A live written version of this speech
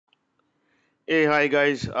Hey, hi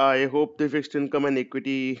guys. I hope the fixed income and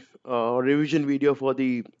equity revision video for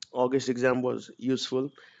the August exam was useful.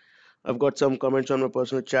 I've got some comments on my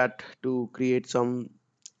personal chat to create some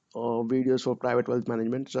videos for private wealth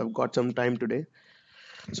management. So I've got some time today.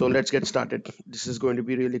 So let's get started. This is going to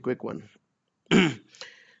be a really quick one.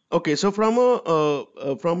 Okay, so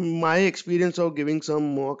from my experience of giving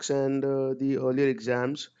some mocks and the earlier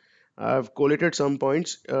exams, I've collated some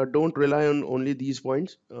points. Don't rely on only these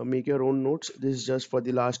points. Make your own notes. This is just for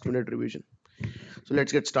the last minute revision. So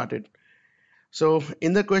let's get started. So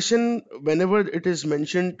in the question, whenever it is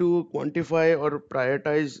mentioned to quantify or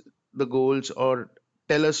prioritize the goals or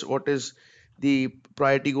tell us what is the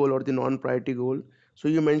priority goal or the non-priority goal. So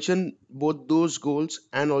you mention both those goals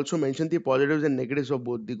and also mention the positives and negatives of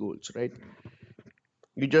both the goals, right?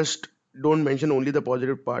 You just don't mention only the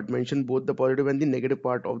positive part, mention both the positive and the negative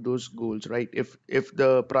part of those goals, right? If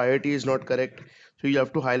the priority is not correct, so you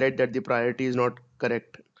have to highlight that the priority is not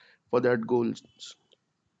correct for that goals,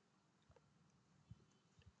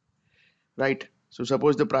 right? So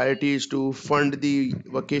suppose the priority is to fund the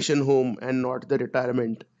vacation home and not the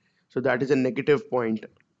retirement. So that is a negative point.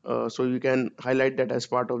 So you can highlight that as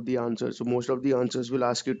part of the answer. So most of the answers will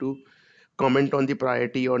ask you to comment on the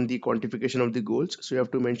priority on the quantification of the goals. So you have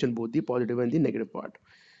to mention both the positive and the negative part.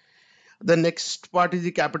 The next part is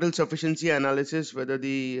the capital sufficiency analysis, whether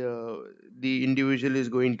the individual is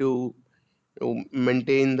going to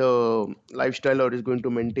maintain the lifestyle or is going to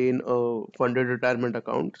maintain a funded retirement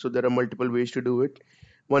account. So there are multiple ways to do it.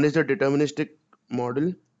 One is the deterministic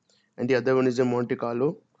model and the other one is the Monte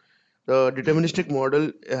Carlo. The deterministic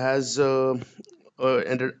model has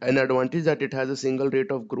an advantage that it has a single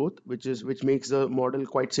rate of growth, which makes the model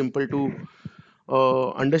quite simple to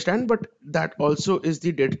understand, but that also is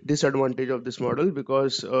the disadvantage of this model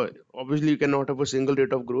because obviously you cannot have a single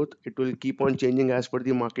rate of growth. It will keep on changing as per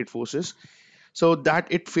the market forces, so that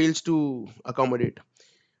it fails to accommodate.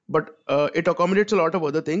 But it accommodates a lot of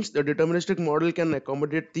other things. The deterministic model can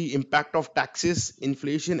accommodate the impact of taxes,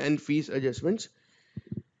 inflation and fees adjustments.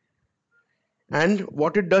 And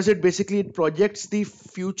what it does, it basically it projects the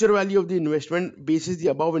future value of the investment basis the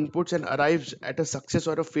above inputs and arrives at a success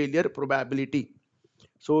or a failure probability.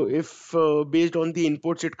 So if based on the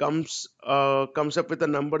inputs it comes up with a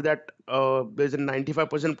number that there's a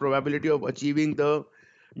 95% probability of achieving the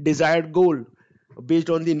desired goal based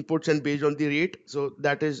on the inputs and based on the rate. So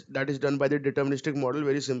that is done by the deterministic model,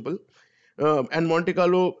 very simple. And Monte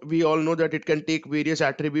Carlo, we all know that it can take various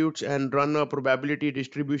attributes and run a probability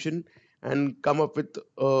distribution and come up with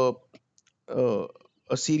uh,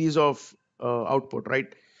 a series of output,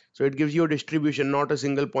 right? So it gives you a distribution, not a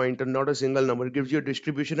single point and not a single number. It gives you a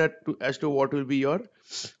distribution as to what will be your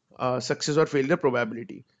success or failure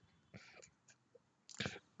probability.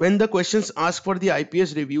 When the questions ask for the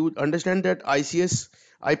IPS review, understand that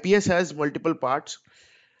IPS has multiple parts.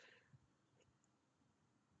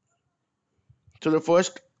 So the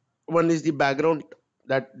first one is the background,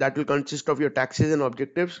 that will consist of your taxes and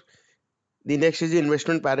objectives. The next is the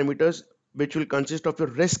investment parameters, which will consist of your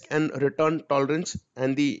risk and return tolerance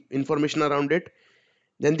and the information around it.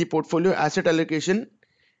 Then the portfolio asset allocation,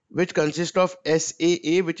 which consists of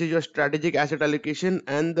SAA, which is your strategic asset allocation,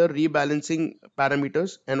 and the rebalancing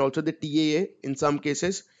parameters, and also the TAA in some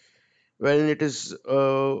cases when it is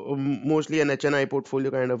mostly an HNI portfolio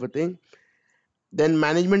kind of a thing. Then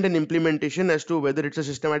management and implementation as to whether it's a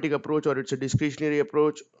systematic approach or it's a discretionary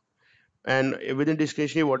approach, and within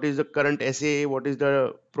discretionary, what is the current SAA, what is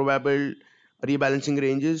the probable rebalancing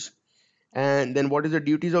ranges, and then what is the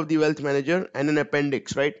duties of the wealth manager, and an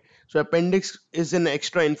appendix, right? So appendix is an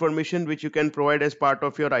extra information which you can provide as part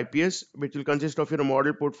of your IPS, which will consist of your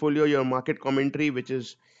model portfolio, your market commentary, which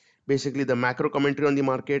is basically the macro commentary on the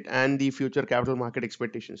market, and the future capital market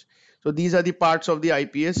expectations. So these are the parts of the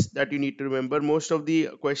IPS that you need to remember. Most of the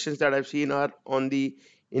questions that I've seen are on the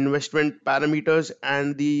investment parameters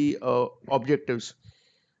and the objectives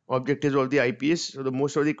of the IPS. So the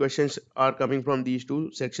most of the questions are coming from these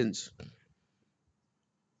two sections.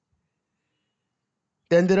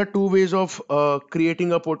 Then there are two ways of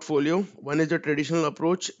creating a portfolio. One is the traditional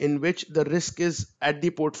approach in which the risk is at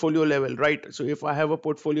the portfolio level, right? So if I have a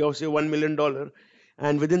portfolio of say $1 million,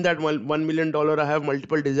 and within that $1 million I have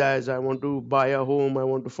multiple desires. I want to buy a home, I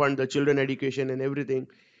want to fund the children education and everything.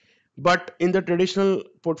 But in the traditional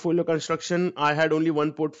portfolio construction, I had only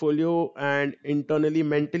one portfolio, and internally,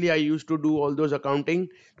 mentally, I used to do all those accounting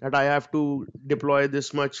that I have to deploy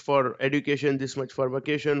this much for education, this much for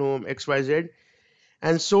vacation home, XYZ.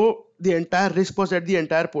 And so the entire risk was at the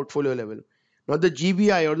entire portfolio level. Now the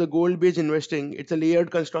GBI or the gold based investing, it's a layered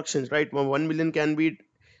constructions, right? 1 million can be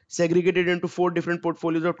segregated into four different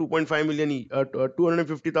portfolios of 2.5 million each,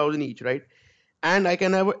 250,000 each, right? And I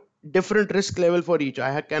can have a different risk level for each.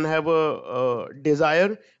 Can have a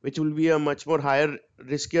desire, which will be a much more higher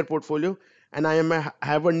riskier portfolio, and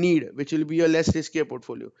have a need, which will be a less riskier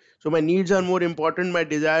portfolio. So my needs are more important, my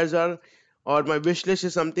desires are, or my wish list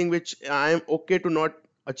is something which I am okay to not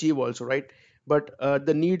achieve also, right? But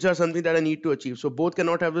the needs are something that I need to achieve. So both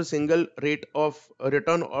cannot have the single rate of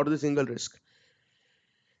return or the single risk.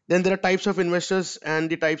 Then there are types of investors and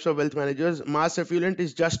the types of wealth managers. Mass affluent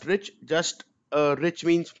is just rich. Just rich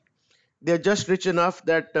means they are just rich enough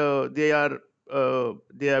that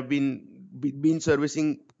they have been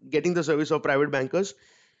servicing, getting the service of private bankers,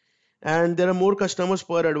 and there are more customers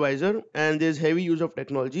per advisor, and there's heavy use of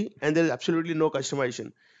technology, and there is absolutely no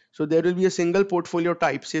customization. So there will be a single portfolio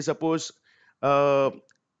type. Say suppose uh,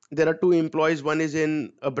 there are two employees, one is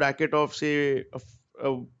in a bracket of say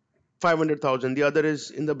 500,000, the other is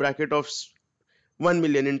in the bracket of 1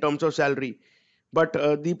 million in terms of salary. But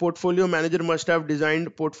the portfolio manager must have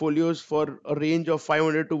designed portfolios for a range of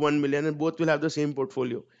 500 to 1 million, and both will have the same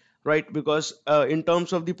portfolio, right? Because in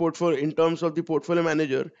terms of the portfolio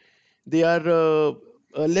manager, they are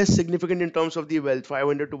less significant in terms of the wealth,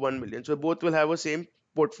 500 to 1 million. So both will have a same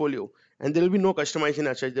portfolio, and there will be no customization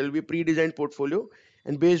as such. There will be pre-designed portfolio,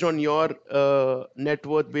 and based on your net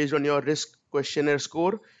worth, based on your risk questionnaire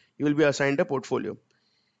score, you will be assigned a portfolio.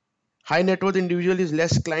 High net worth individual is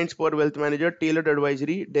less clients per wealth manager, tailored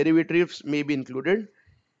advisory, derivatives may be included.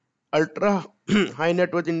 Ultra high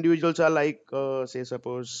net worth individuals are like, say,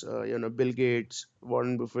 suppose, Bill Gates,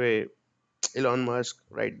 Warren Buffett, Elon Musk,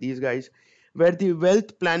 right? These guys, where the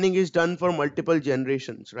wealth planning is done for multiple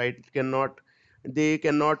generations, right? They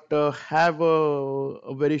cannot have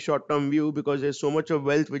a very short term view, because there's so much of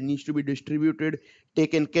wealth which needs to be distributed,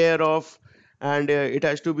 taken care of, and it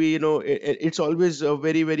has to be, it's always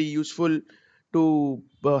very, very useful to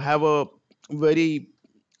have a very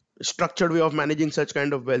structured way of managing such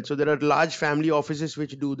kind of wealth. So there are large family offices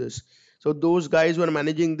which do this. So those guys who are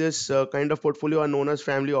managing this kind of portfolio are known as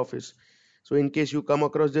family office. So in case you come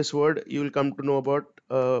across this word, you will come to know about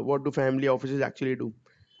what do family offices actually do.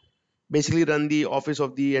 Basically run the office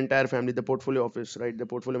of the entire family, the portfolio office, right? The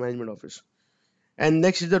portfolio management office. And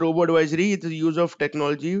next is the robo advisory. It's the use of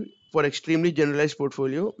technology for extremely generalized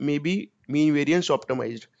portfolio, maybe mean variance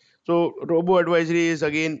optimized. So robo advisory is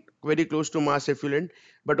again very close to mass affluent,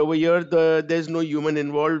 but over here there's no human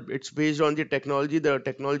involved. It's based on the technology. The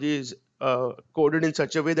technology is coded in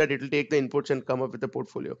such a way that it will take the inputs and come up with a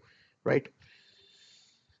portfolio, right?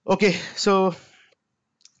 Okay, so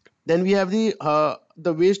then we have the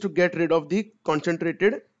ways to get rid of the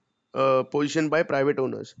concentrated position by private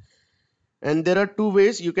owners. And there are two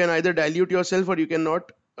ways: you can either dilute yourself, or you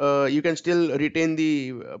cannot. You can still retain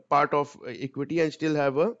the part of equity and still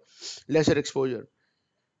have a lesser exposure.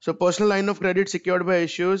 So personal line of credit secured by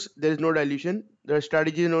issues, there is no dilution. The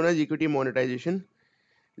strategy is known as equity monetization.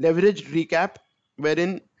 Leveraged recap,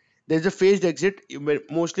 wherein there is a phased exit, where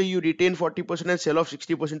mostly you retain 40% and sell off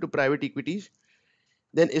 60% to private equities.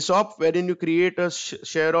 Then ESOP, wherein you create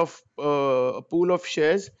share of a pool of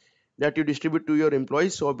shares that you distribute to your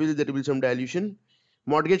employees. So obviously there will be some dilution.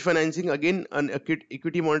 Mortgage financing, again an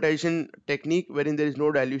equity monetization technique wherein there is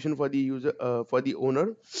no dilution for the user, for the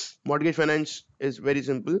owner. Mortgage finance is very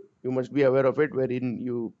simple. You must be aware of it, wherein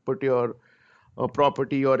you put your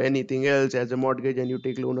property or anything else as a mortgage and you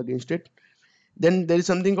take loan against it. Then there is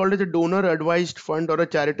something called as a donor advised fund or a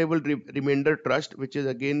charitable remainder trust, which is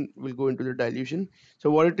again will go into the dilution. So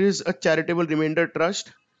what it is, a charitable remainder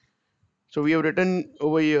trust. So we have written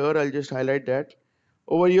over here, I'll just highlight that.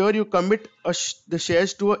 Over here you commit the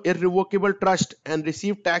shares to a irrevocable trust and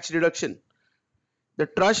receive tax deduction. The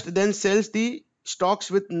trust then sells the stocks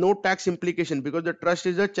with no tax implication, because the trust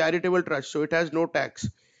is a charitable trust, so it has no tax.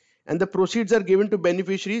 And the proceeds are given to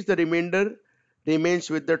beneficiaries, the remainder remains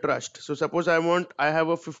with the trust. So suppose I have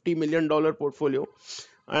a $50 million portfolio,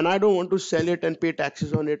 and I don't want to sell it and pay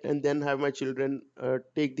taxes on it and then have my children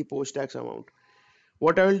take the post tax amount.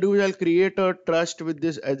 What I will do is I'll create a trust with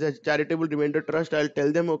this as a charitable remainder trust. I'll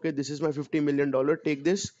tell them, okay, this is my $50 million, take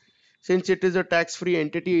this. Since it is a tax free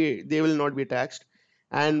entity, they will not be taxed.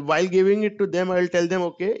 And while giving it to them, I'll tell them,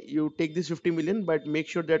 okay, you take this 50 million, but make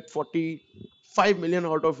sure that 45 million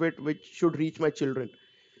out of it which should reach my children.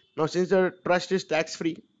 Now since the trust is tax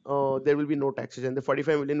free, there will be no taxes, and the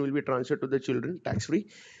 45 million will be transferred to the children tax free.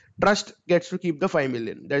 Trust gets to keep the 5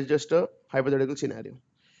 million. That's just a hypothetical scenario.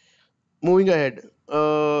 Moving ahead,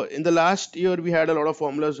 in the last year we had a lot of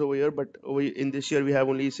formulas over here, but in this year we have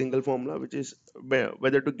only a single formula, which is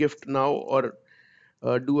whether to gift now or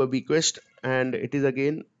do a bequest, and it is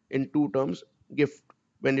again in two terms: gift.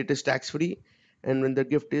 when it is tax free and when the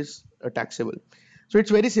gift is taxable. So it's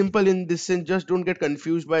very simple in this sense. Just don't get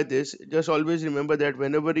confused by this. Just always remember that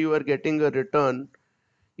whenever you are getting a return,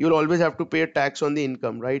 you'll always have to pay a tax on the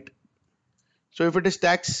income, right? So if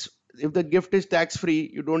the gift is tax free,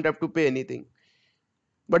 you don't have to pay anything.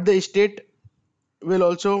 But the state will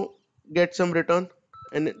also get some return,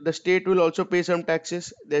 and the state will also pay some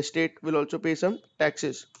taxes. The state will also pay some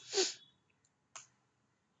taxes.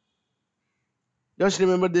 Just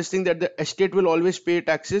remember this thing, that the estate will always pay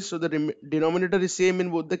taxes. So the denominator is same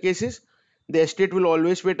in both the cases. The estate will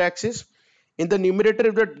always pay taxes. In the numerator,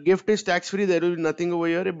 if the gift is tax free, there will be nothing over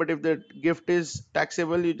here. But if the gift is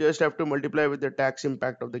taxable, you just have to multiply with the tax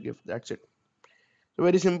impact of the gift. That's it. So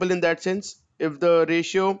very simple in that sense. If the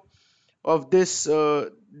ratio of this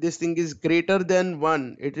thing is greater than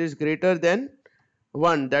 1, it is greater than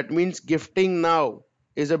 1, that means gifting now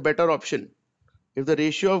is a better option. If the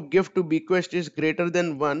ratio of gift to bequest is greater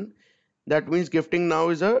than 1, that means gifting now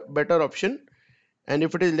is a better option. And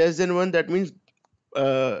if it is less than 1, that means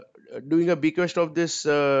uh, doing a bequest of this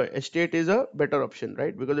estate is a better option,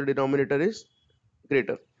 right? Because the denominator is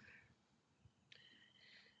greater.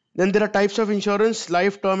 Then there are types of insurance: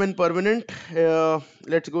 life, term, and permanent.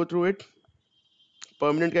 Let's go through it.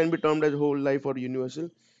 Permanent can be termed as whole life or universal.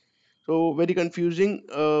 So very confusing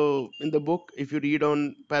in the book. If you read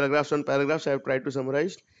on paragraphs, I have tried to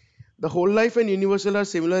summarize. The whole life and universal are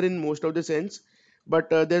similar in most of the sense, but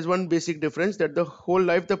there's one basic difference, that the whole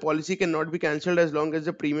life the policy cannot be cancelled as long as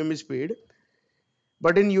the premium is paid.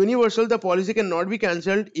 But in universal, the policy cannot be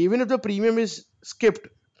cancelled even if the premium is skipped,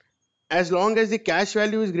 as long as the cash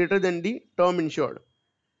value is greater than the term insured.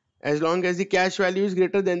 As long as the cash value is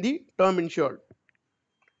greater than the term insured.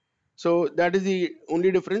 So that is the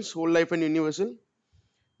only difference, whole life and universal.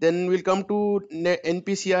 Then we'll come to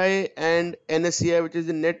NPCI and NSCI, which is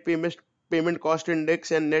the net payment cost index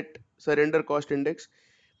and net surrender cost index.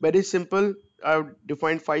 Very simple. I've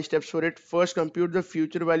defined 5 steps for it. First, compute the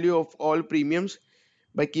future value of all premiums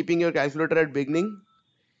by keeping your calculator at beginning.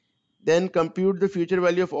 Then compute the future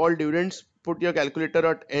value of all dividends. Put your calculator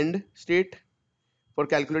at end state for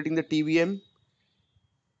calculating the TVM.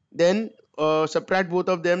 Then subtract both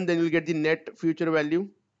of them. Then you'll get the net future value.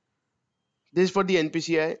 This is for the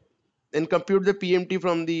NPCI. Then compute the PMT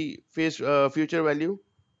from the future value,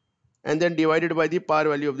 and then divide it by the par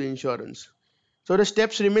value of the insurance. So the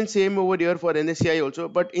steps remain same over here for NSCI also,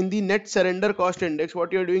 but in the net surrender cost index,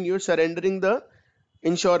 what you're doing, you're surrendering the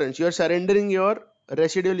insurance, you're surrendering your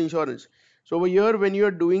residual insurance. So over here, when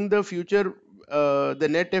you're doing the future, the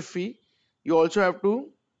net FE, you also have to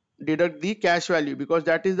deduct the cash value, because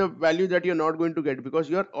that is the value that you're not going to get, because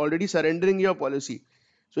you're already surrendering your policy.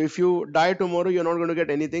 So if you die tomorrow, you're not going to get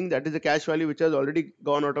anything. That is the cash value which has already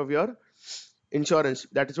gone out of your insurance.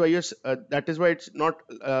 That is why it's not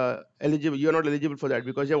eligible. You're not eligible for that,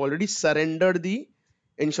 because you have already surrendered the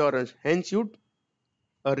insurance. Hence, you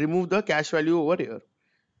remove the cash value over here.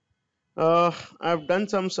 I've done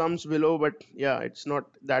some sums below, but yeah, it's not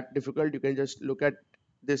that difficult. You can just look at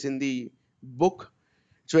this in the book.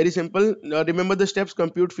 It's very simple. Now remember the steps: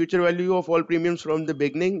 compute future value of all premiums from the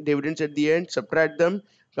beginning, dividends at the end, subtract them,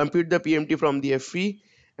 compute the PMT from the FE,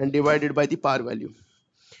 and divide it by the par value.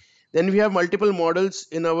 Then we have multiple models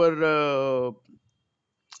in our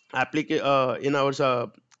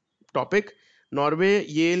topic: Norway,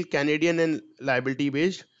 Yale, Canadian, and liability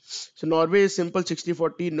based. So Norway is simple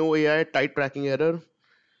 60/40, no AI, tight tracking error.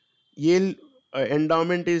 Yale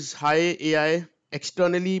endowment is high AI,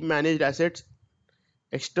 externally managed assets,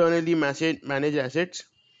 managed assets.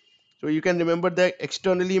 So you can remember that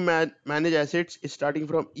externally managed assets is starting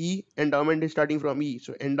from E, endowment is starting from E.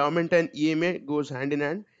 So endowment and EMA goes hand in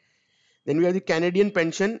hand. Then we have the Canadian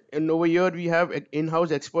pension, and over here we have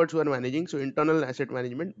in-house experts who are managing, so internal asset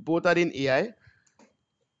management. Both are in AI.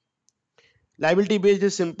 Liability based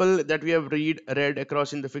is simple, that we have read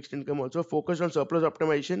across in the fixed income also. Focus on surplus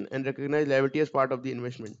optimization and recognize liability as part of the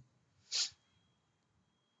investment.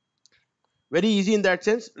 Very easy in that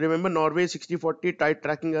sense. Remember, Norway 60/40, tight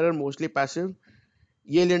tracking error, mostly passive.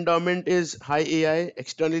 Yale endowment is high AI,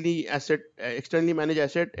 externally managed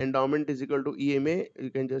asset. Endowment is equal to EMA. You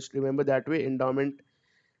can just remember that way. Endowment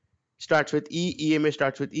starts with E, EMA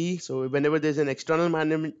starts with E. So whenever there's an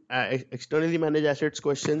externally managed assets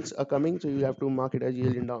questions are coming, so you have to mark it as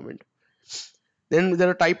yield endowment. Then there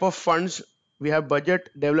are type of funds. We have budget,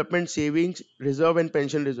 development, savings, reserve, and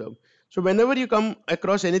pension reserve. So whenever you come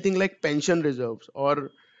across anything like pension reserves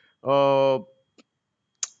or uh,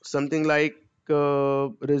 something like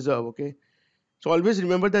reserve, okay. So always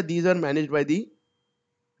remember that these are managed by the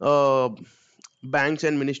uh, banks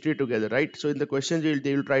and ministry together, right? So in the questions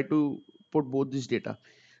they will try to put both this data.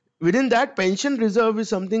 Within that, pension reserve is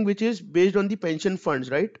something which is based on the pension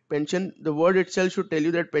funds, right? Pension, the word itself should tell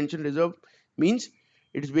you that pension reserve means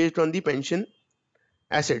it is based on the pension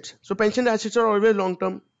assets. So pension assets are always long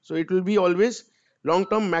term, so it will be always long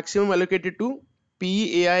term, maximum allocated to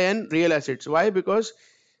PE, AI and real assets. Why? Because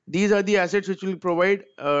these are the assets which will provide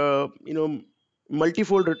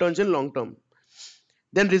multifold returns in long term.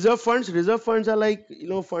 Then reserve funds are like,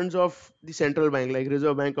 funds of the central bank, like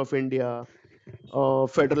Reserve Bank of India,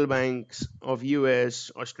 federal banks of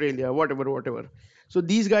US, Australia, whatever. So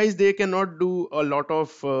these guys, they cannot do a lot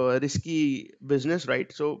of risky business,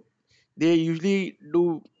 right? So they usually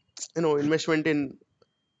do, investment in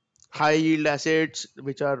high yield assets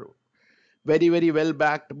which are very well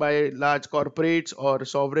backed by large corporates or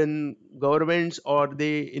sovereign governments, or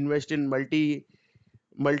they invest in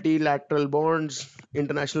multilateral bonds,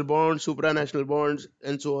 international bonds, supranational bonds,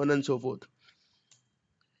 and so on and so forth.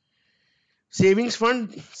 When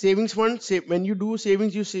you do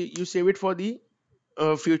savings, you save it for the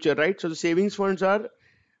future, right? So the savings funds are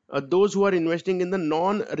those who are investing in the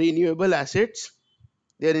non-renewable assets.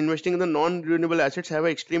 They are investing in the non-renewable assets, have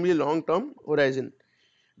an extremely long-term horizon.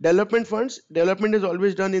 Development is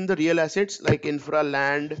always done in the real assets like infra,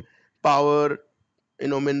 land, power,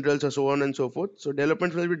 minerals, or so on and so forth. So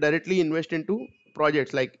development will be directly invest into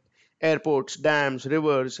projects like airports, dams,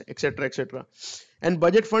 rivers, etc. And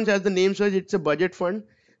budget funds, as the name says, it's a budget fund.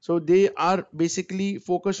 So they are basically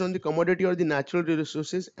focused on the commodity or the natural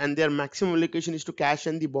resources, and their maximum allocation is to cash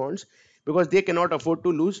and the bonds, because they cannot afford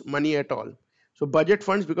to lose money at all. So budget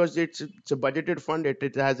funds, because it's a budgeted fund,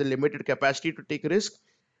 it has a limited capacity to take risk.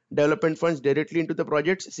 Development funds directly into the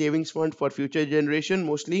projects. Savings fund for future generation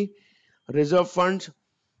mostly. Reserve funds,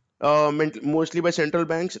 mostly by central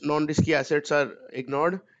banks. Non-risky assets are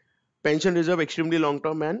ignored. Pension reserve, extremely long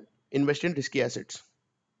term, and invest in risky assets.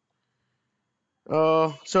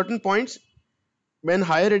 Certain points: when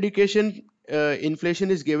higher education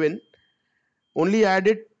inflation is given, only add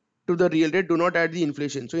it to the real rate, do not add the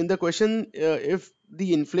inflation. So in the question, if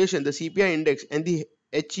the inflation, the CPI index, and the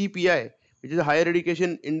HEPI, which is a higher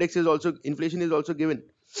education index, is also, inflation is also given,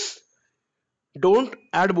 don't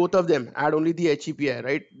add both of them, add only the HEPI,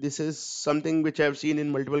 right? This is something which I have seen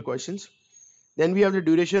in multiple questions. Then we have the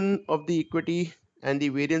duration of the equity and the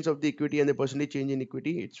variance of the equity and the percentage change in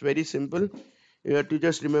equity. It's very simple. You have to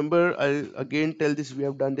just remember, I'll again tell this, we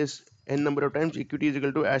have done this n number of times. Equity is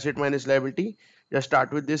equal to asset minus liability. Just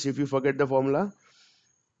start with this. If you forget the formula,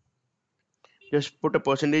 just put a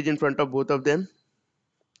percentage in front of both of them.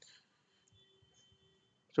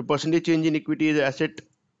 So percentage change in equity is asset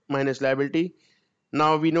minus liability.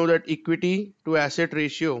 Now we know that equity to asset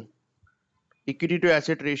ratio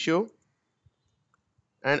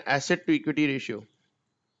and asset to equity ratio,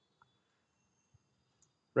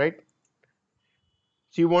 right?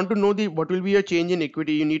 So you want to know the what will be a change in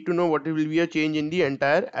equity, you need to know what will be a change in the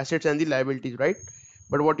entire assets and the liabilities, right?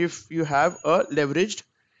 But what if you have a leveraged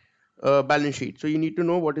balance sheet? So you need to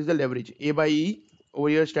know what is the leverage. A by E over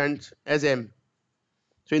here stands as M.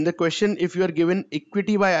 So in the question, if you are given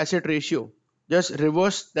equity by asset ratio, just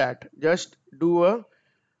reverse that. Just do a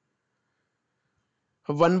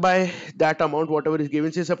 1 by that amount, whatever is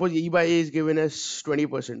given. Say suppose E by A is given as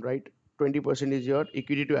 20%, right? 20% is your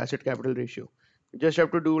equity to asset capital ratio. You just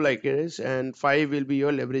have to do like this, and 5 will be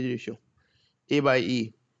your leverage ratio, A by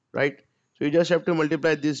E, right? So you just have to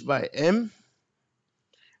multiply this by M,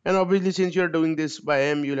 and obviously since you are doing this by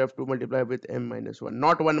M, you'll have to multiply with M minus 1,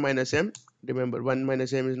 not 1 minus M. Remember, 1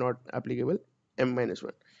 minus M is not applicable, M minus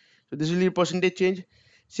 1. So this will be percentage change.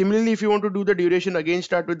 Similarly, if you want to do the duration, again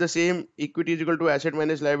start with the same. Equity is equal to asset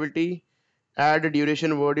minus liability. Add a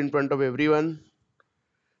duration word in front of everyone,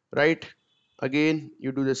 right? Again,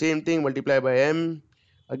 you do the same thing, multiply by M,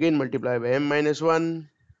 again multiply by M minus 1.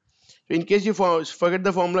 So in case you forget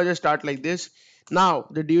the formula, just start like this. Now,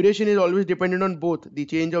 the duration is always dependent on both the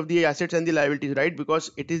change of the assets and the liabilities, right?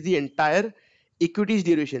 Because it is the entire equities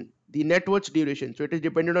duration, the net worth duration. So it is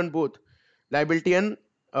dependent on both liability and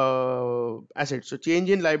assets. So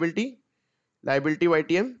change in liability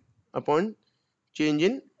YTM upon change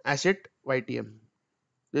in asset YTM.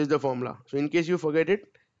 This is the formula. So in case you forget it,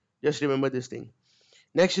 just remember this thing.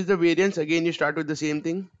 Next is the variance. Again, you start with the same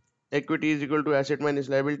thing. Equity is equal to asset minus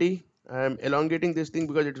liability. I am elongating this thing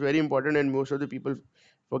because it's very important and most of the people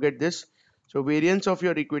forget this. So variance of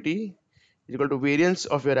your equity is equal to variance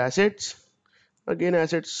of your assets. Again,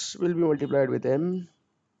 assets will be multiplied with M,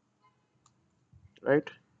 right?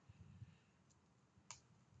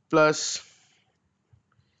 Plus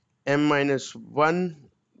M minus 1,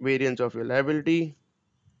 variance of your liability,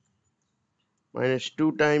 minus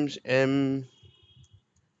 2 times M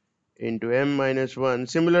into m minus 1,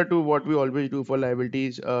 similar to what we always do for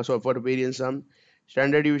liabilities, so for variance sum,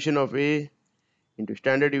 standard deviation of a into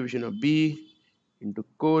standard deviation of b into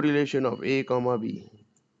correlation of a comma b.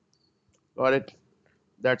 Got it?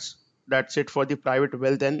 That's it for the private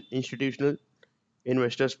wealth and institutional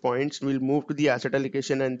investors points. We'll move to the asset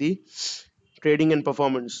allocation and the trading and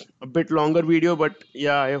performance. A bit longer video, but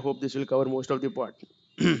yeah, I hope this will cover most of the part.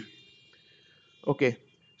 Okay,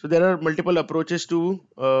 so there are multiple approaches to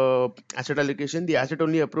asset allocation. The asset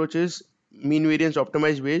only approach is mean variance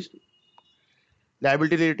optimized based.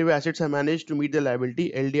 Liability relative assets are managed to meet the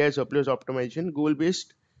liability. LDI surplus optimization. Goal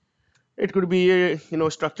based, it could be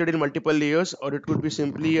structured in multiple layers, or it could be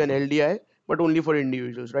simply an LDI, but only for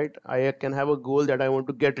individuals, right? I can have a goal that I want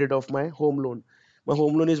to get rid of my home loan. My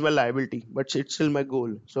home loan is my liability, but it's still my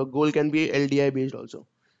goal. So goal can be LDI based also.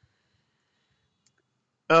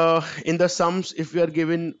 In the sums, if we are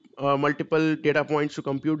given multiple data points to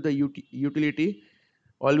compute the utility,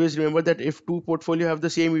 always remember that if two portfolio have the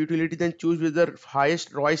same utility, then choose with the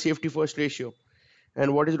highest ROI safety first ratio.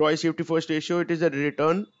 And what is ROI safety first ratio? It is the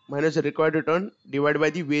return minus the required return divided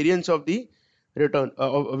by the variance of the return,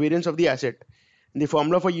 variance of the asset. And the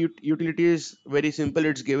formula for utility is very simple.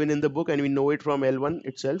 It's given in the book and we know it from L1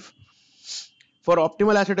 itself. For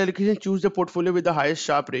optimal asset allocation, choose the portfolio with the highest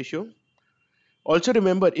Sharpe ratio. Also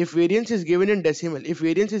remember, if variance is given in decimal,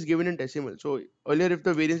 so earlier if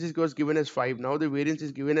the variance was given as 5, now the variance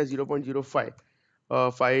is given as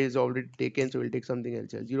 0.05. 5 is already taken, so we'll take something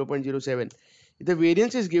else as 0.07. If the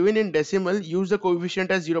variance is given in decimal, use the coefficient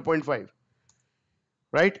as 0.5.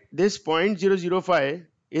 Right? This 0.005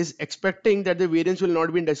 is expecting that the variance will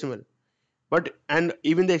not be in decimal, and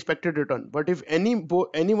even the expected return. But if any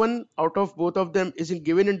one out of both of them is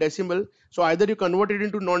given in decimal, so either you convert it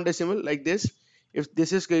into non-decimal like this. If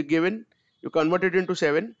this is given, you convert it into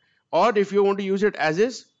 7, or if you want to use it as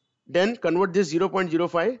is, then convert this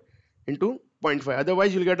 0.05 into 0.5.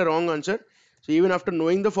 Otherwise you'll get a wrong answer. So even after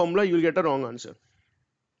knowing the formula, you'll get a wrong answer.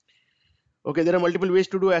 Okay, there are multiple ways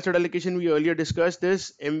to do asset allocation. We earlier discussed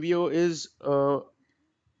this. MVO is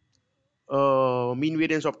mean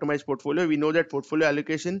variance optimized portfolio. We know that portfolio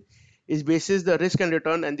allocation is basis the risk and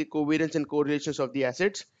return and the covariance and correlations of the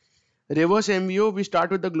assets. Reverse MVO, we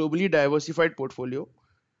start with the globally diversified portfolio,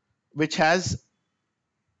 which has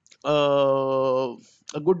a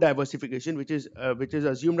good diversification, which is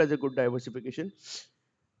assumed as a good diversification.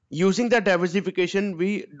 Using that diversification,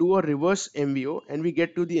 we do a reverse MVO and we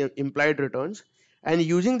get to the implied returns. And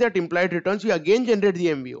using that implied returns, we again generate the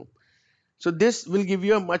MVO. So this will give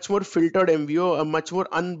you a much more filtered MVO, a much more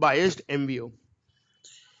unbiased MVO.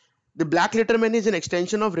 The black letterman is an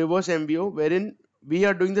extension of reverse MVO, wherein we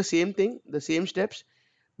are doing the same thing, the same steps,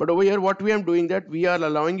 but over here what we are doing, that we are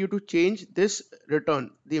allowing you to change this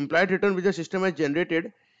return, the implied return which the system has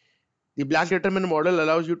generated. The black letterman model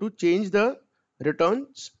allows you to change the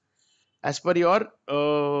returns as per your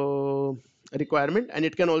requirement, and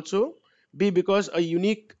it can also be because a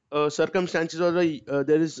unique circumstances, or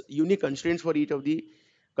there is unique constraints for each of the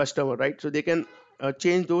customer, right? So they can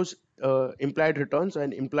change those implied returns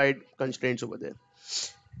and implied constraints over there.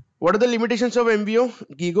 What are the limitations of MVO?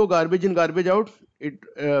 GIGO, garbage in, garbage out. It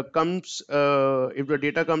comes if the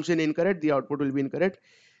data comes in incorrect, the output will be incorrect.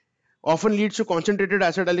 Often leads to concentrated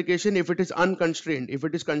asset allocation if it is unconstrained. If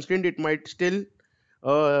it is constrained, it might still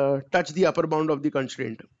touch the upper bound of the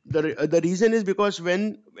constraint. The reason is because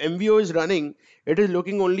when MVO is running, it is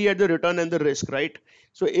looking only at the return and the risk, right?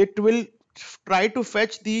 So it will try to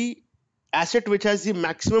fetch the asset which has the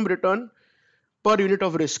maximum return per unit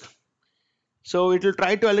of risk. So it will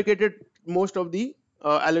try to allocate it most of the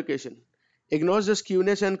allocation. Ignores the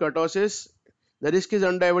skewness and kurtosis. The risk is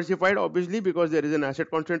undiversified, obviously, because there is an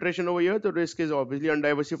asset concentration over here. The risk is obviously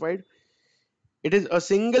undiversified. It is a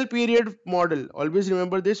single period model. Always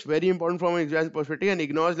remember this, very important from an exam perspective, and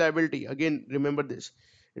ignores liability. Again, remember this.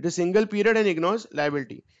 It is single period and ignores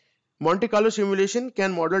liability. Monte Carlo simulation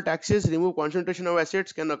can model taxes, remove concentration of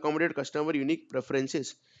assets, can accommodate customer unique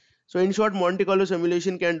preferences. So in short, Monte Carlo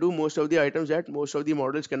simulation can do most of the items that most of the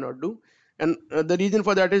models cannot do. And the reason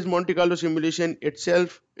for that is Monte Carlo simulation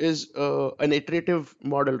itself is an iterative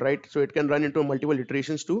model, right? So it can run into multiple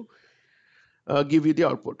iterations to give you the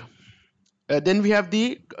output. Then we have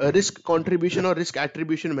the risk contribution or risk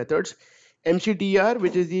attribution methods. MCTR,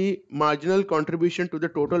 which is the marginal contribution to the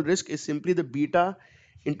total risk, is simply the beta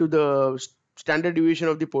into the standard deviation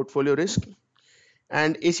of the portfolio risk,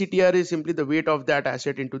 and ACTR is simply the weight of that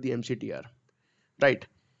asset into the MCTR, right?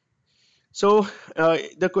 So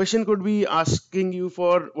the question could be asking you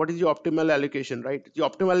for what is the optimal allocation, right? The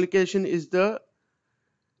optimal allocation is the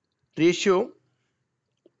ratio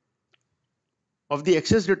of the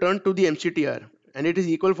excess return to the MCTR, and it is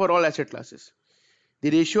equal for all asset classes. The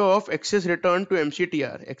ratio of excess return to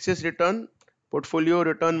MCTR, excess return, portfolio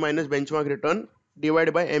return minus benchmark return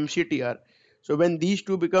divided by MCTR. So when these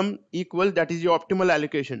two become equal, that is your optimal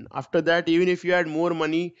allocation. After that, even if you add more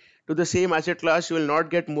money to the same asset class, you will not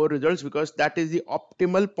get more results, because that is the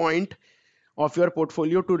optimal point of your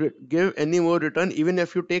portfolio to give any more return, even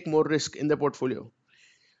if you take more risk in the portfolio.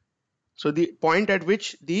 So the point at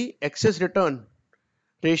which the excess return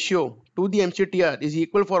ratio to the MCTR is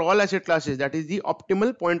equal for all asset classes, that is the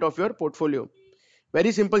optimal point of your portfolio.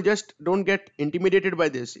 Very simple, just don't get intimidated by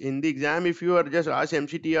this. In the exam, if you are just asked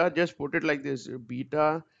MCTR, just put it like this: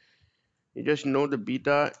 beta, you just know the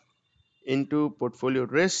beta into portfolio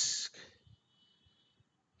risk,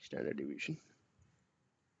 standard deviation,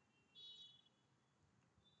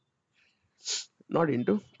 not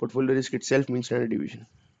into portfolio risk itself means standard deviation,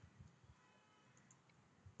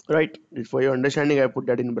 right? For your understanding, I put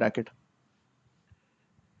that in bracket.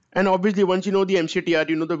 And obviously, once you know the MCTR,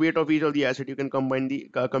 you know the weight of each of the asset, you can combine the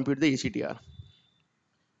compute the ECTR.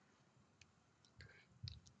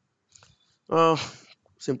 uh,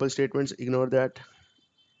 Simple statements, ignore that.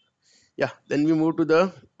 Yeah, then we move to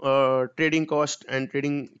the trading cost and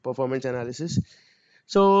trading performance analysis.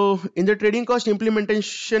 So in the trading cost,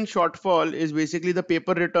 implementation shortfall is basically the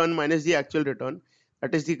paper return minus the actual return,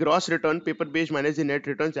 that is the gross return paper based minus the net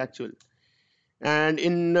returns actual. And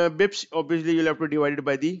in bips, obviously you'll have to divide it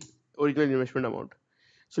by the original investment amount.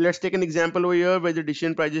 So let's take an example over here where the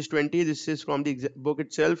decision price is 20. This is from the book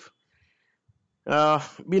itself.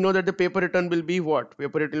 We know that the paper return will be what?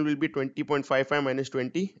 Paper return will be 20.55 minus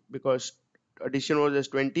 20, because addition was just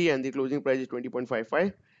 20 and the closing price is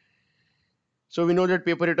 20.55. So we know that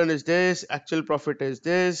paper return is this, actual profit is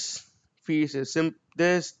this, fees is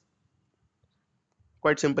this.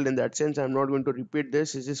 Quite simple in that sense. I'm not going to repeat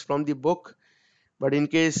this. This is from the book. But in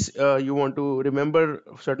case you want to remember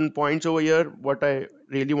certain points over here, what I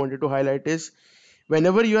really wanted to highlight is,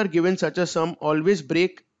 whenever you are given such a sum, always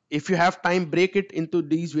break, if you have time, break it into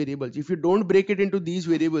these variables. If you don't break it into these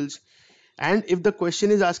variables, and if the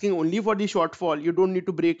question is asking only for the shortfall, you don't need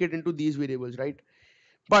to break it into these variables, right?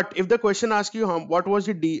 But if the question asks you what was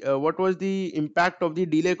the impact of the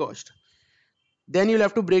delay cost, then you'll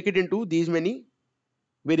have to break it into these many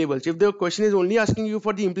variables. If the question is only asking you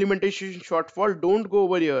for the implementation shortfall, don't go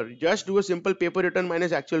over here. Just do a simple paper return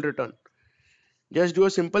minus actual return. Just do a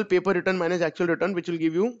simple paper return minus actual return, which will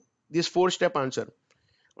give you this 4-step answer.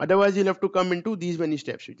 Otherwise, you'll have to come into these many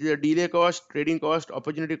steps, which is the delay cost, trading cost,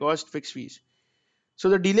 opportunity cost, fixed fees. So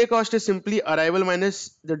the delay cost is simply arrival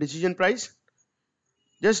minus the decision price.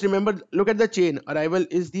 Just remember, look at the chain. Arrival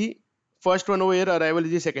is the first one over here, arrival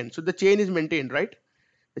is the second. So the chain is maintained, right?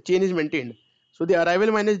 The chain is maintained. So the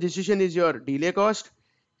arrival minus decision is your delay cost.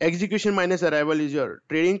 Execution minus arrival is your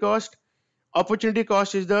trading cost. Opportunity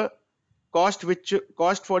cost is the cost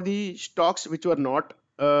for the stocks which were not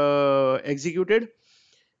executed.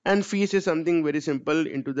 And fees is something very simple,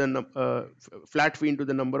 into the flat fee into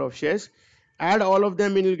the number of shares. Add all of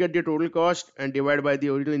them and you'll get the total cost, and divide by the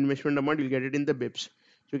original investment amount, you'll get it in the bips.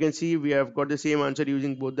 So you can see we have got the same answer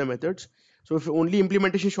using both the methods. So if only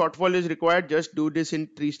implementation shortfall is required, just do this in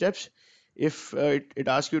 3 steps. If it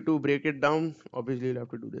asks you to break it down, obviously you'll have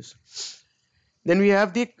to do this. Then we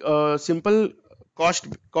have the simple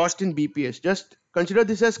cost in BPS. Just consider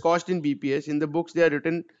this as cost in BPS. In the books they are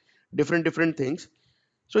written different things.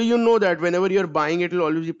 So you know that whenever you're buying, it will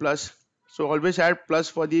always be plus. So always add plus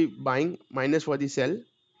for the buying, minus for the sell. And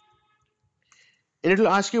it will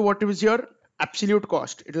ask you what is your absolute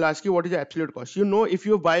cost. It will ask you what is the absolute cost. You know, if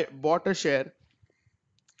you bought a share,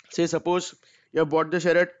 say suppose you have bought the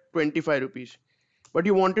share at 25 rupees, but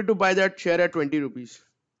you wanted to buy that share at 20 rupees,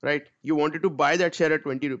 right? You wanted to buy that share at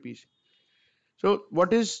 20 rupees. So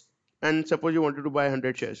what is, and suppose you wanted to buy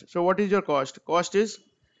 100 shares. So what is your cost? Cost is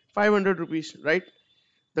 500 rupees, right?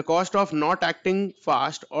 The cost of not acting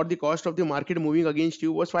fast, or the cost of the market moving against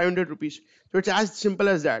you, was 500 rupees. So it's as simple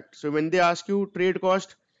as that. So when they ask you trade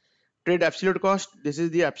cost, trade absolute cost, this is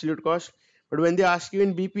the absolute cost. But when they ask you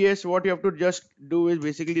in BPS, what you have to just do is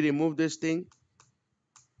basically remove this thing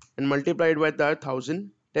and multiply it by the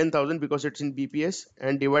 10,000, because it's in BPS,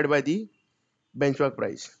 and divide by the benchmark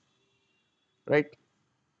price, right?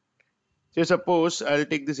 So suppose I'll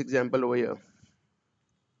take this example over here.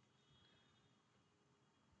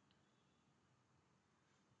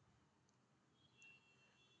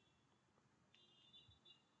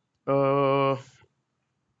 uh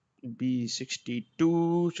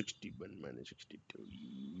B62, 61 minus 62.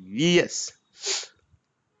 Yes.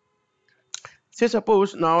 Say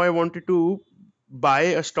suppose now I wanted to buy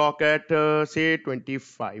a stock at say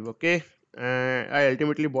 25. Okay. I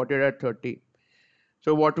ultimately bought it at 30.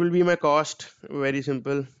 So what will be my cost? Very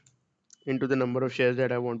simple, into the number of shares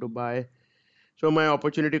that I want to buy. So my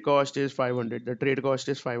opportunity cost is 500. The trade cost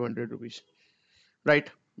is 500 rupees, right?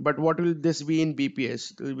 But what will this be in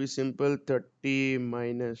BPS? It will be simple, 30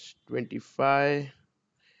 minus 25.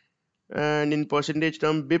 And in percentage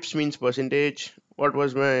term, bips means percentage. What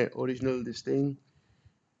was my original this thing?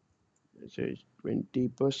 It says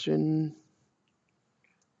 20%.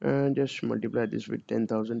 And just multiply this with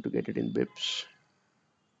 10,000 to get it in bips.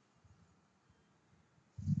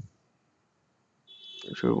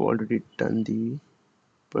 So we've already done the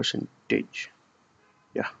percentage.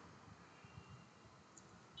 Yeah.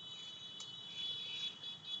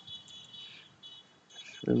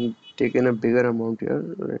 I'm taking a bigger amount here.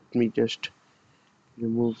 Let me just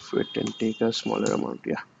remove it and take a smaller amount.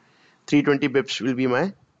 Yeah. 320 bips will be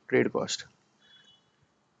my trade cost.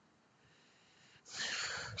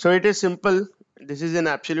 So it is simple. This is in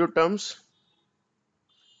absolute terms.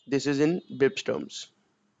 This is in bips terms.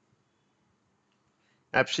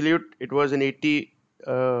 Absolute, it was an 80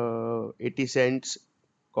 cents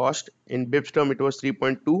cost. In bips term, it was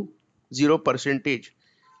 3.20 percentage.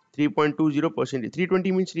 3.20 percentage.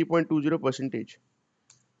 320 means 3.20 percentage.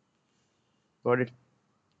 Got it?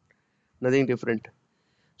 Nothing different.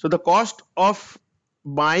 So the cost of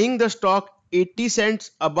buying the stock 80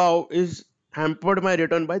 cents above is hampered my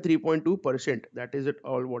return by 3.2%. That is it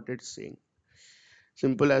all what it's saying.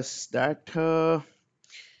 Simple as that.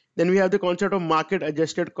 Then we have the concept of market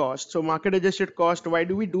adjusted cost. So market adjusted cost, why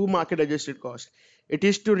do we do market adjusted cost? It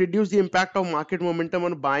is to reduce the impact of market momentum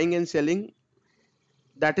on buying and selling,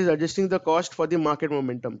 that is adjusting the cost for the market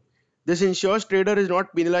momentum. This ensures trader is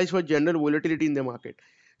not penalized for general volatility in the market.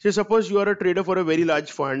 So suppose you are a trader for a very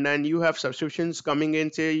large fund and you have subscriptions coming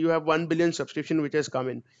in, say you have 1 billion subscription which has come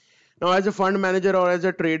in. Now as a fund manager or as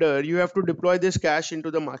a trader, you have to deploy this cash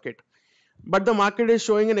into the market. But the market is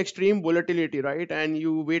showing an extreme volatility, right? And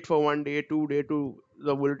you wait for 1 day, 2 day to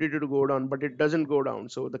the volatility to go down, but it doesn't go down.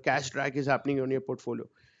 So the cash drag is happening on your portfolio.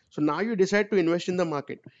 So now you decide to invest in the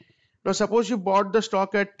market. Now, suppose you bought the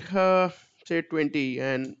stock at say 20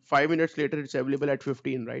 and 5 minutes later it's available at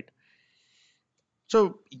 15, right?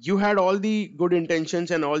 So you had all the good intentions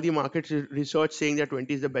and all the market research saying that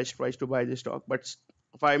 20 is the best price to buy the stock, but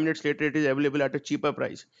 5 minutes later it is available at a cheaper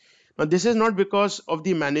price. Now, this is not because of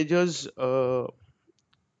the manager's lack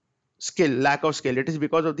of skill. It is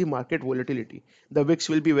because of the market volatility. The VIX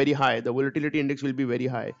will be very high, the volatility index will be very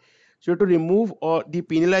high. So to remove or the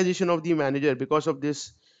penalization of the manager because of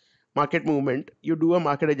this market movement, you do a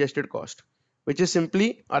market adjusted cost, which is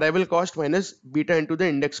simply arrival cost minus beta into the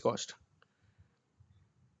index cost.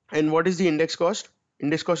 And what is the index cost?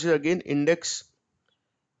 Index cost is again index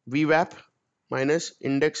VWAP minus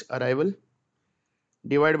index arrival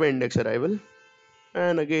divided by index arrival,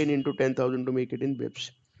 and again into 10,000 to make it in bips.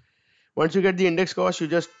 Once you get the index cost, you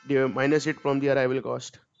just minus it from the arrival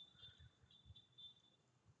cost,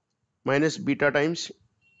 minus beta times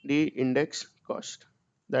the index cost.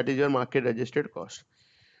 That is your market adjusted cost.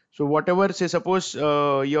 So whatever, say suppose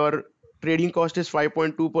your trading cost is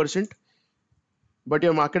 5.2%, but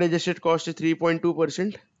your market adjusted cost is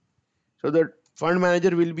 3.2%. So the fund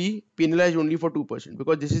manager will be penalized only for 2%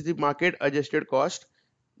 because this is the market adjusted cost.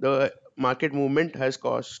 The market movement has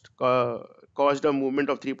caused a movement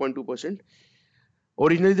of 3.2%.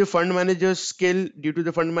 Originally, the fund manager's skill, due to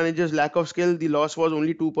the fund manager's lack of skill, the loss was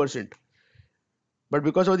only 2%. But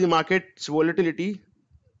because of the market's volatility,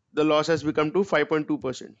 the loss has become to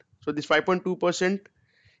 5.2%. So this 5.2%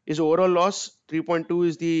 is overall loss, 3.2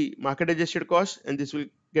 is the market adjusted cost, and this will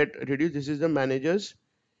get reduced. This is the manager's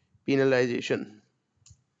penalization.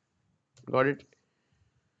 Got it?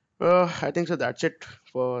 I think so. That's it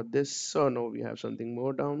for this. Oh no, we have something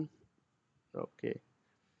more down. Okay,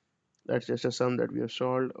 that's just a sum that we have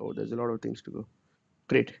solved. Oh, there's a lot of things to go.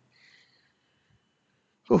 Great.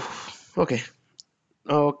 Okay.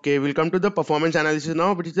 Okay, we'll come to the performance analysis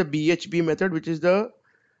now, which is the BHB method, which is the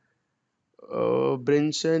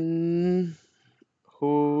Brinson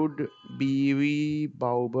Hood BV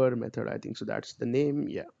Bauber method. I think so. That's the name.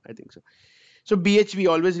 Yeah, I think so. So BHB,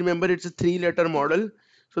 always remember it's a 3-letter model.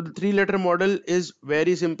 So the 3-letter model is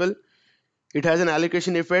very simple. It has an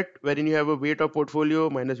allocation effect wherein you have a weight of portfolio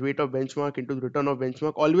minus weight of benchmark into the return of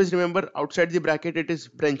benchmark. Always remember outside the bracket it is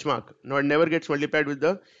benchmark. No, it never gets multiplied with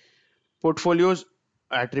the portfolio's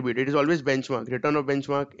attribute. It is always benchmark, return of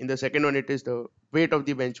benchmark. In the second one, it is the weight of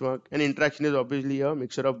the benchmark, and interaction is obviously a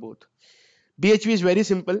mixture of both. BHB is very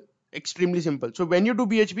simple, extremely simple. So when you do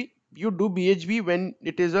BHB when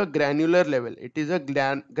it is a granular level. It is a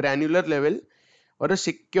granular level or a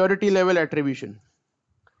security level attribution.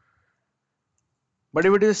 But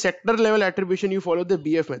if it is a sector level attribution, you follow the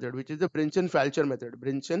BF method, which is the Brinson-Falcher method.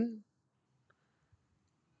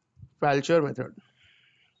 Brinson-Falcher method,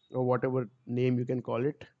 or whatever name you can call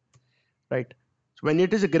it, right? So when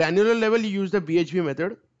it is a granular level, you use the BHB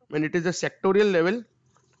method. When it is a sectorial level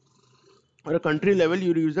or a country level,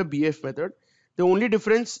 you use the BF method. The only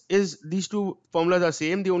difference is these two formulas are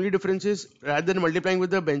same. The only difference is rather than multiplying with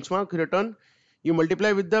the benchmark return, you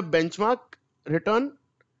multiply with the benchmark return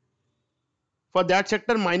for that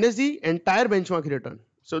sector minus the entire benchmark return.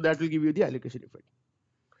 So that will give you the allocation effect.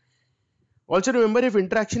 Also remember, if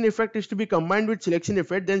interaction effect is to be combined with selection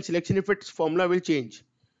effect, then selection effect's formula will change.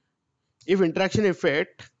 If interaction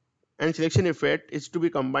effect and selection effect is to be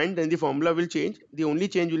combined, then the formula will change. The only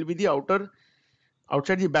change will be the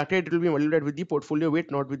outside the bracket, it will be multiplied with the portfolio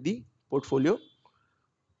weight, not with the portfolio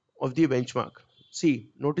of the benchmark.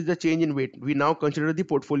 See, notice the change in weight. We now consider the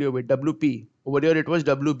portfolio weight, WP. Over here it was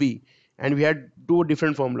WB, and we had two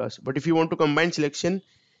different formulas. But if you want to combine selection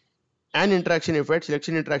and interaction effect, it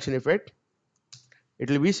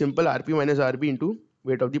will be simple RP minus RB into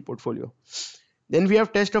weight of the portfolio. Then we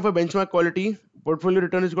have test of a benchmark quality. Portfolio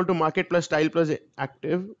return is equal to market plus style plus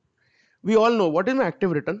active. We all know what is my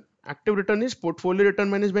active return. Active return is portfolio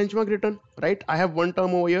return minus benchmark return, right? I have one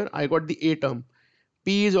term over here. I got the A term.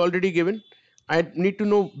 P is already given. I need to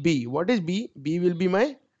know B. What is B? B will be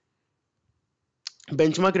my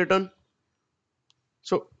benchmark return.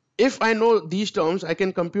 So if I know these terms, I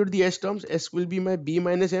can compute the S terms. S will be my B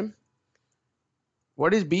minus M.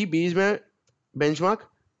 What is B? B is my benchmark.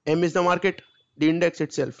 M is the market, the index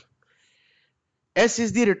itself. S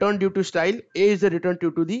is the return due to style. A is the return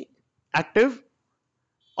due to the active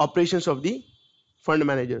operations of the fund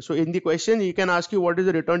manager. So in the question, you can ask you what is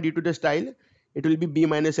the return due to the style. It will be B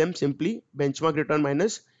minus M, simply benchmark return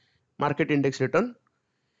minus market index return.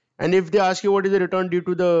 And if they ask you what is the return due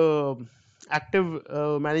to the active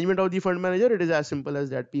management of the fund manager, it is as simple as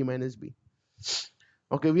that, P minus B.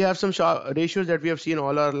 Okay, we have some Sharpe ratios that we have seen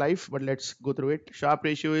all our life, but let's go through it. Sharpe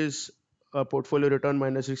ratio is portfolio return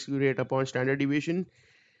minus risk rate upon standard deviation.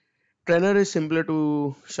 Trainer is similar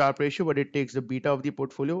to Sharpe ratio, but it takes the beta of the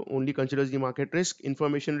portfolio, only considers the market risk.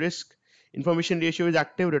 Information ratio is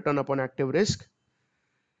active return upon active risk,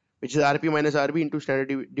 which is RP minus RB into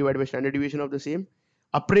divided by standard deviation of the same.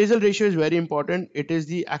 Appraisal ratio is very important. It is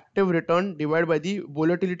the active return divided by the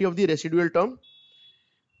volatility of the residual term.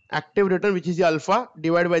 Active return, which is the alpha,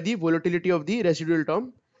 divided by the volatility of the residual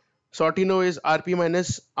term. Sortino is RP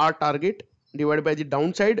minus R target divided by the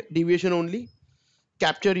downside deviation only.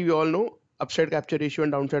 Capture, you all know, upside capture ratio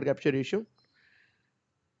and downside capture ratio.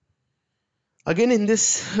 Again, in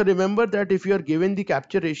this, remember that if you are given the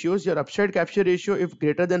capture ratios, your upside capture ratio, if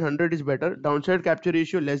greater than 100, is better. Downside capture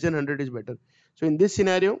ratio less than 100 is better. So in this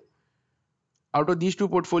scenario, out of these two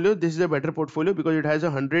portfolios, this is a better portfolio because it has a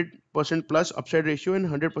 100% plus upside ratio and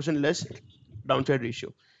 100% less downside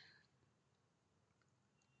ratio.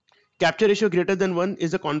 Capture ratio greater than 1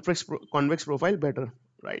 is a convex profile, better,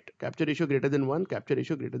 right? Capture ratio greater than 1, capture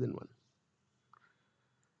ratio greater than 1.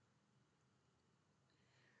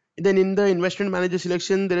 Then in the investment manager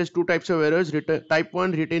selection, there is two types of errors. Type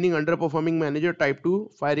 1, retaining underperforming manager. Type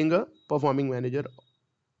 2, firing a performing manager.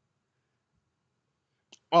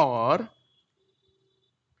 Or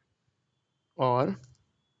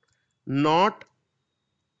not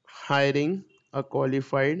hiring a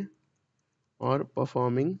qualified or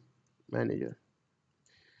performing manager.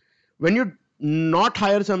 When you not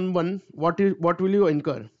hire someone, what will you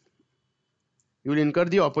incur? You will incur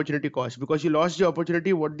the opportunity cost because you lost the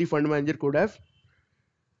opportunity what the fund manager could have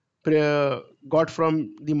got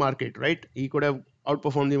from the market, right? He could have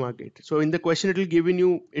outperformed the market. So in the question,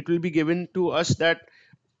 it will be given to us that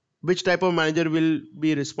which type of manager will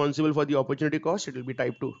be responsible for the opportunity cost. It will be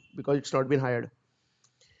type 2 because it's not been hired.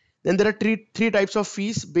 Then there are three types of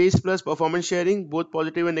fees: base plus performance sharing, both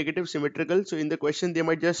positive and negative, symmetrical. So in the question, they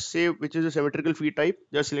might just say which is a symmetrical fee type.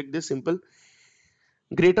 Just select this, simple.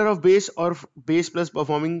 Greater of base or base plus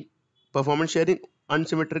performance sharing,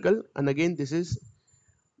 unsymmetrical. And again, this is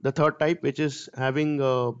the third type, which is having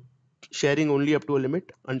sharing only up to a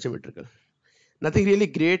limit, unsymmetrical. Nothing really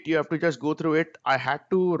great, you have to just go through it. I had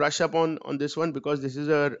to rush up on this one because this is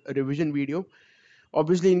a revision video.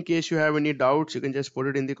 Obviously, in case you have any doubts, you can just put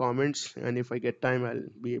it in the comments, and if I get time, I'll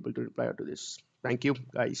be able to reply to this. Thank you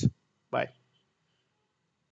guys. Bye.